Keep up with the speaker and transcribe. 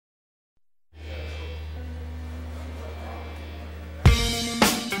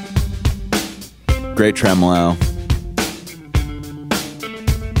Great tremolo.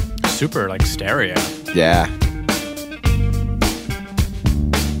 Super like stereo. Yeah.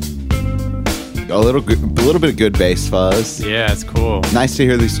 A little bit of good bass fuzz. Yeah, it's cool. Nice to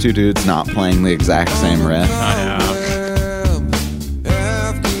hear these two dudes not playing the exact same riff. I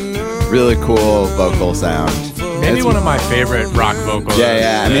know. Really cool vocal sound. Maybe It's- one of my favorite rock vocals.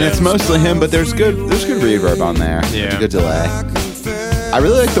 Yeah. I mean, it's mostly him, but there's good reverb on there. Yeah. Good delay. I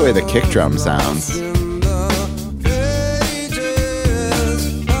really like the way the kick drum sounds.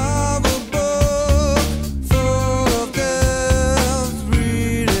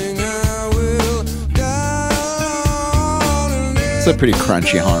 It's a pretty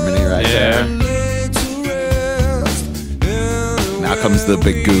crunchy harmony right there. Now comes the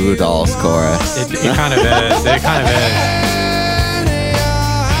Big Goo Goo Dolls chorus. It kind of is. It kind of is.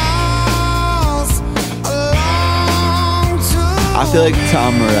 I feel like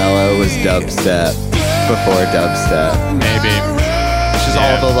Tom Morello was dubstep before dubstep. Maybe. It's just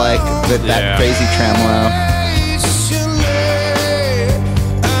all the like that crazy tremolo.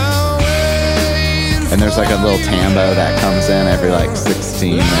 And there's like a little tambo that comes in every like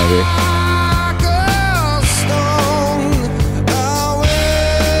 16 maybe.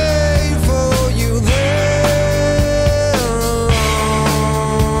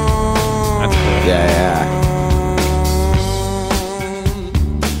 That's cool.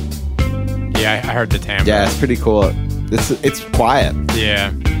 Yeah, I heard the timbre. Yeah, it's pretty cool. It's quiet.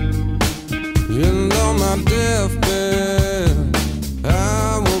 Yeah. On my deathbed,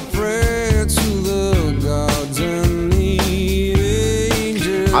 I will pray to the gods and the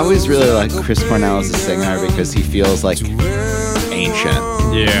angels. I always really like Chris Cornell as a singer because he feels like ancient.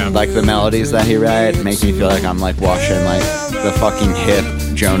 Yeah. Like the melodies that he writes make me feel like I'm like watching like the fucking hip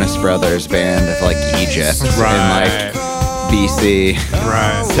Jonas Brothers band of like Egypt in like BC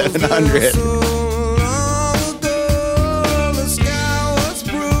Right. 700.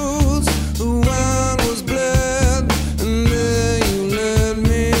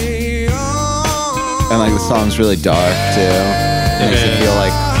 And like the song's really dark too. Makes it feel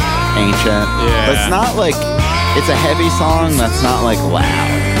like ancient. Yeah. But it's not like, it's a heavy song that's not like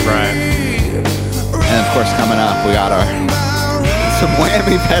loud. Right. And of course coming up we got some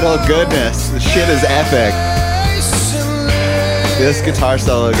whammy pedal goodness. The shit is epic. This guitar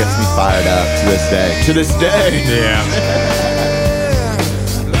solo gets me fired up to this day. To this day. Yeah.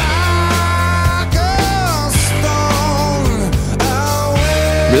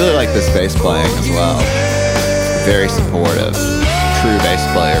 Really like this bass playing as well. Very supportive. True bass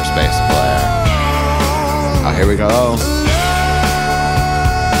player's bass player. Oh, here we go.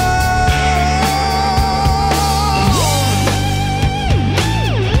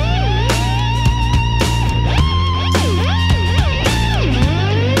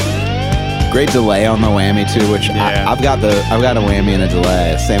 Great delay on the whammy too, which I've got a whammy and a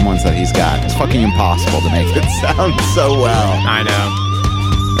delay, same ones that he's got. It's fucking impossible to make it sound so well. I know.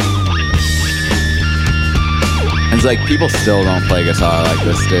 It's like people still don't play guitar like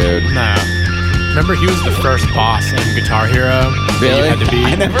this dude. No. Remember, he was the first boss in Guitar Hero. Really? Had to be.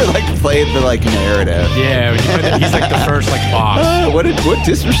 I never like played the like narrative. Yeah, he's like the first like boss. What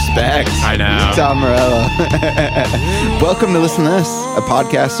disrespect. I know. Tom Morello. Welcome to Listen to This, a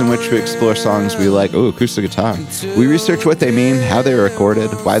podcast in which we explore songs we like. Oh, acoustic guitar. We research what they mean, how they were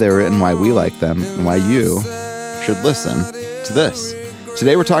recorded, why they were written, why we like them, and why you should listen to this.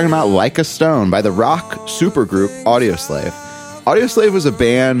 Today we're talking about Like a Stone by the rock supergroup Audioslave. Audioslave was a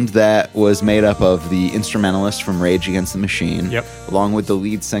band that was made up of the instrumentalist from Rage Against the Machine, along with the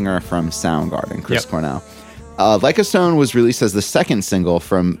lead singer from Soundgarden, Chris Cornell. Like a Stone was released as the second single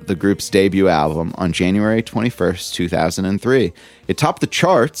from the group's debut album on January 21st, 2003. It topped the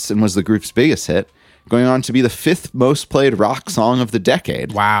charts and was the group's biggest hit, going on to be the fifth most played rock song of the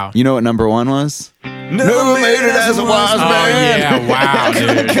decade. Wow. You know what number one was? Never made it as a wise man. Yeah, wow,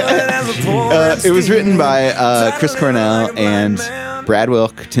 dude. It was written by Chris Cornell and Brad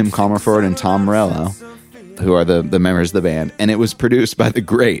Wilk, Tim Comerford, and Tom Morello, who are the members of the band, and it was produced by the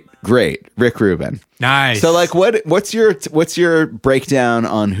great Rick Rubin. Nice. So, like, what's your breakdown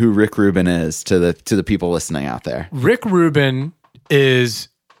on who Rick Rubin is to the people listening out there? Rick Rubin is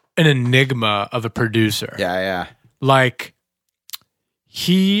an enigma of a producer. Yeah. Like,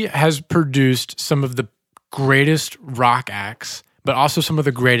 he has produced some of the greatest rock acts, but also some of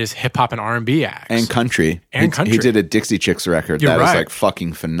the greatest hip hop and R&B acts. And country. Country. He did a Dixie Chicks record that is like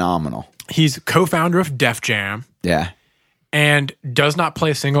fucking phenomenal. He's co-founder of Def Jam. Yeah. And does not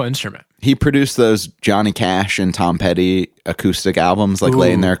play a single instrument. He produced those Johnny Cash and Tom Petty acoustic albums like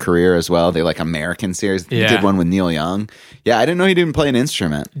late in their career as well. They like American series. He did one with Neil Young. Yeah, I didn't know he didn't play an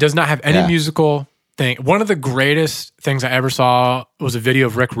instrument. Does not have any musical thing. One of the greatest things I ever saw was a video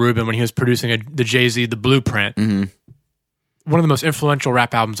of Rick Rubin when he was producing the Jay-Z The Blueprint. Mm-hmm. One of the most influential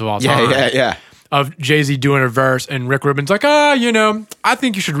rap albums of all time. Yeah. Of Jay-Z doing a verse, and Rick Rubin's like, I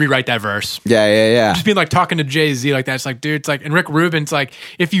think you should rewrite that verse. Yeah. Just being like talking to Jay-Z like that. It's like, dude, it's like, and Rick Rubin's like,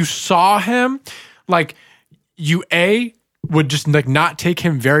 if you saw him, like, you would just like not take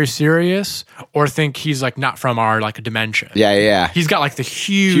him very serious or think he's like not from our like dimension. Yeah. He's got like the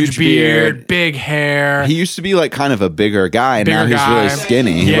huge beard, big hair. He used to be like kind of a bigger guy, and now he's really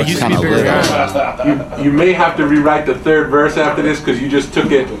skinny. He Yeah, looks he used to kind be of a bigger little. guy. You may have to rewrite the third verse after this because you just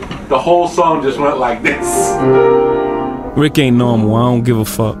took it. The whole song just went like this. Rick ain't normal. I don't give a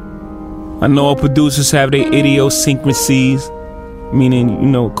fuck. I know all producers have their idiosyncrasies,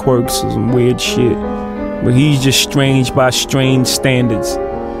 meaning, quirks and weird shit. But he's just strange by strange standards.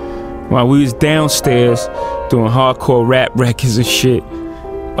 While we was downstairs doing hardcore rap records and shit,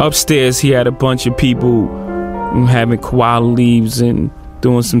 upstairs he had a bunch of people having koala leaves and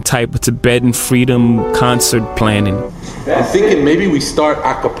doing some type of Tibetan freedom concert planning. I'm thinking maybe we start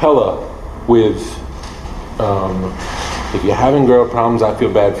a cappella with, if you're having girl problems, I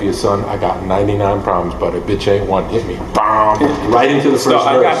feel bad for your son. I got 99 problems, but a bitch ain't one. Hit me. Bam! Right into the first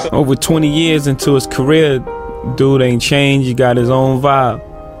verse. Over 20 years into his career, dude ain't changed. He got his own vibe.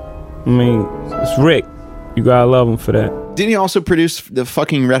 I mean, it's Rick. You gotta love him for that. Didn't he also produce the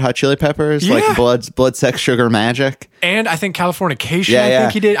fucking Red Hot Chili Peppers? Yeah. Like Blood, Sex, Sugar, Magic? And I think Californication, Yeah, I yeah.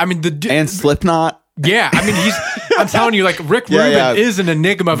 think he did. I mean, And Slipknot? yeah, I mean, I'm telling you, like, Rick Yeah, Rubin yeah. is an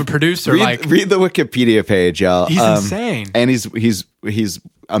enigma of a producer. Read the Wikipedia page, y'all. He's insane. And he's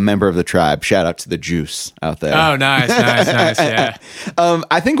a member of the tribe. Shout out to the Juice out there. Oh, nice, yeah.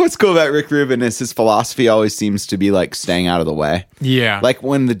 I think what's cool about Rick Rubin is his philosophy always seems to be like staying out of the way. Yeah. Like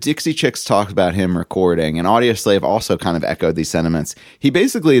when the Dixie Chicks talked about him recording, and Audio Slave also kind of echoed these sentiments. He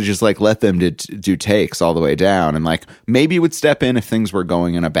basically just like let them do takes all the way down, and like maybe would step in if things were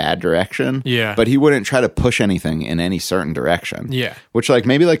going in a bad direction. Yeah. But he wouldn't try to push anything in any certain direction. Yeah. Which like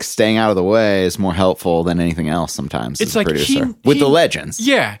maybe like staying out of the way is more helpful than anything else sometimes. It's as a like producer with the legends.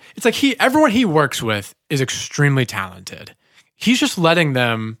 Yeah. It's like everyone he works with is extremely talented. He's just letting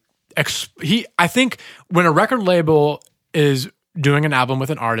them I think when a record label is doing an album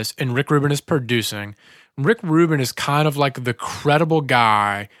with an artist and Rick Rubin is producing, Rick Rubin is kind of like the credible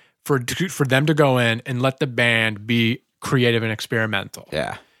guy for them to go in and let the band be creative and experimental.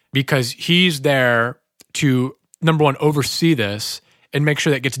 Yeah. Because he's there to, number one, oversee this and make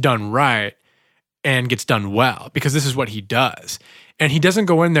sure that gets done right and gets done well, because this is what he does. And he doesn't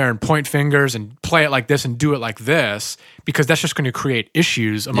go in there and point fingers and play it like this and do it like this, because that's just going to create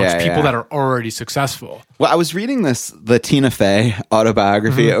issues amongst people that are already successful. Well, I was reading the Tina Fey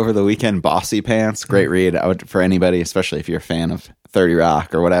autobiography over the weekend, Bossy Pants. Great read for anybody, especially if you're a fan of 30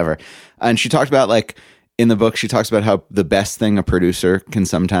 Rock or whatever. And she talked about like, in the book, she talks about how the best thing a producer can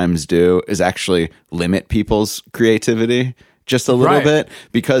sometimes do is actually limit people's creativity just a little bit,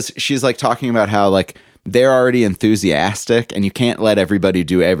 because she's like talking about how like they're already enthusiastic and you can't let everybody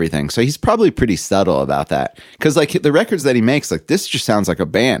do everything. So he's probably pretty subtle about that, because like the records that he makes, like this just sounds like a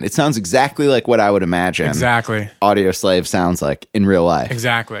band. It sounds exactly like what I would imagine Exactly. Audio Slave sounds like in real life.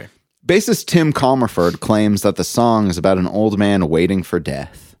 Exactly. Bassist Tim Comerford claims that the song is about an old man waiting for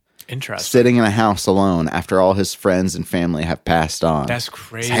death, Interesting. sitting in a house alone after all his friends and family have passed on. That's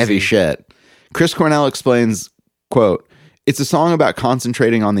crazy. It's heavy shit. Chris Cornell explains, quote, "It's a song about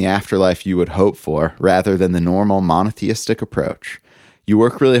concentrating on the afterlife you would hope for rather than the normal monotheistic approach. You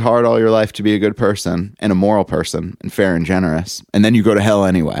work really hard all your life to be a good person and a moral person and fair and generous, and then you go to hell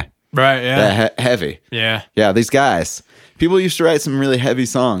anyway." Right, yeah. Heavy. Yeah. Yeah, these guys. People used to write some really heavy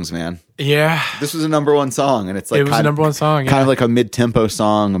songs, man. Yeah. This was a number one song, and it's like It was a number one song, kind yeah. of like a mid-tempo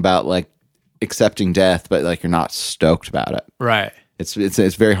song about like accepting death, but like you're not stoked about it. Right. It's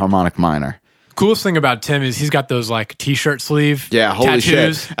very harmonic minor. Coolest thing about Tim is he's got those like t-shirt sleeve Holy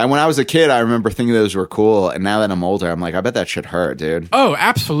tattoos. shit. And when I was a kid, I remember thinking those were cool, and now that I'm older, I'm like, I bet that shit hurt, dude. Oh,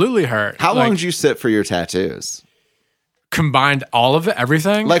 absolutely hurt. How Like, long did you sit for your tattoos? combined all of it,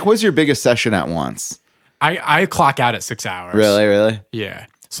 everything? Like, what's your biggest session at once? I clock out at 6 hours. Really? Yeah.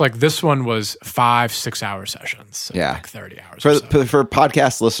 So like this one was 5-6 hour sessions. So Yeah. Like 30 hours. or so. For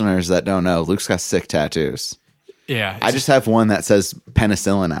podcast listeners that don't know, Luke's got sick tattoos. Yeah. I just have one that says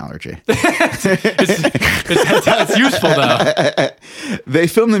penicillin allergy. it's useful though. They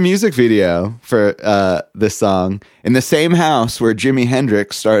filmed the music video for this song in the same house where Jimi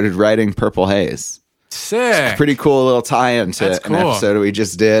Hendrix started writing Purple Haze. Sick. Pretty cool little tie-in to That's an cool. episode we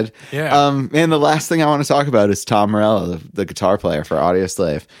just did. Yeah. And the last thing I want to talk about is Tom Morello, the guitar player for Audio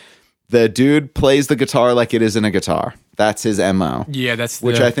Slave. The dude plays the guitar like it isn't a guitar. That's his MO. Yeah, that's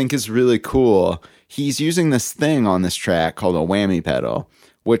which I think is really cool. He's using this thing on this track called a whammy pedal,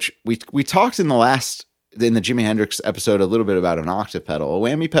 which we talked in the Jimi Hendrix episode a little bit about an octave pedal. A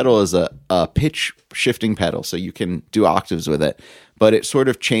whammy pedal is a pitch shifting pedal, so you can do octaves with it, but it sort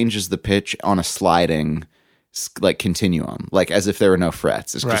of changes the pitch on a sliding like continuum, like as if there were no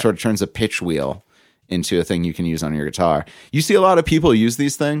frets. It sort of turns a pitch wheel into a thing you can use on your guitar. You see a lot of people use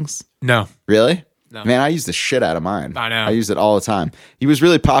these things? No. Really? No. Man, I use the shit out of mine. I know. I use it all the time. He was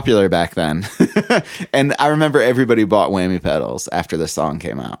really popular back then. And I remember everybody bought whammy pedals after this song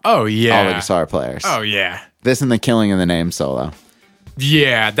came out. Oh, yeah. All the guitar players. Oh, yeah. This and the Killing in the Name solo.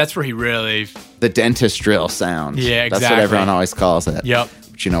 Yeah, that's where he really... The dentist drill sound. Yeah, exactly. That's what everyone always calls it. Yep. But,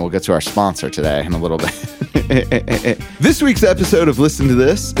 we'll get to our sponsor today in a little bit. This week's episode of Listen to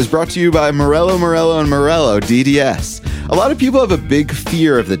This is brought to you by Morello, and Morello, DDS. A lot of people have a big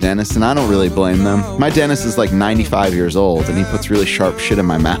fear of the dentist, and I don't really blame them. My dentist is like 95 years old, and he puts really sharp shit in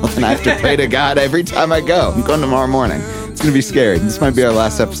my mouth, and I have to pray to God every time I go. I'm going tomorrow morning. It's going to be scary. This might be our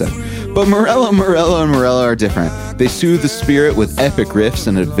last episode. But Morello, and Morello are different. They soothe the spirit with epic riffs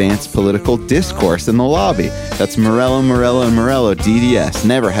and advanced political discourse in the lobby. That's Morello, and Morello, DDS.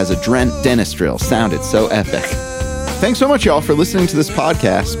 Never has a dentist drill sounded so epic. Thanks so much, y'all, for listening to this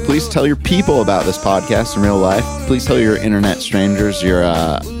podcast. Please tell your people about this podcast in real life. Please tell your internet strangers, your,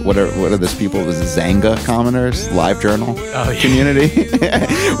 what are those people, the Zanga commenters, LiveJournal community.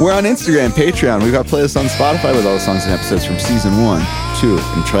 We're on Instagram, Patreon. We've got playlists on Spotify with all the songs and episodes from season 1, 2,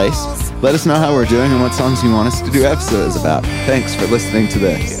 and Trace. Let us know how we're doing and what songs you want us to do episodes about. Thanks for listening to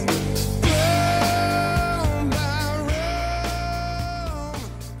this.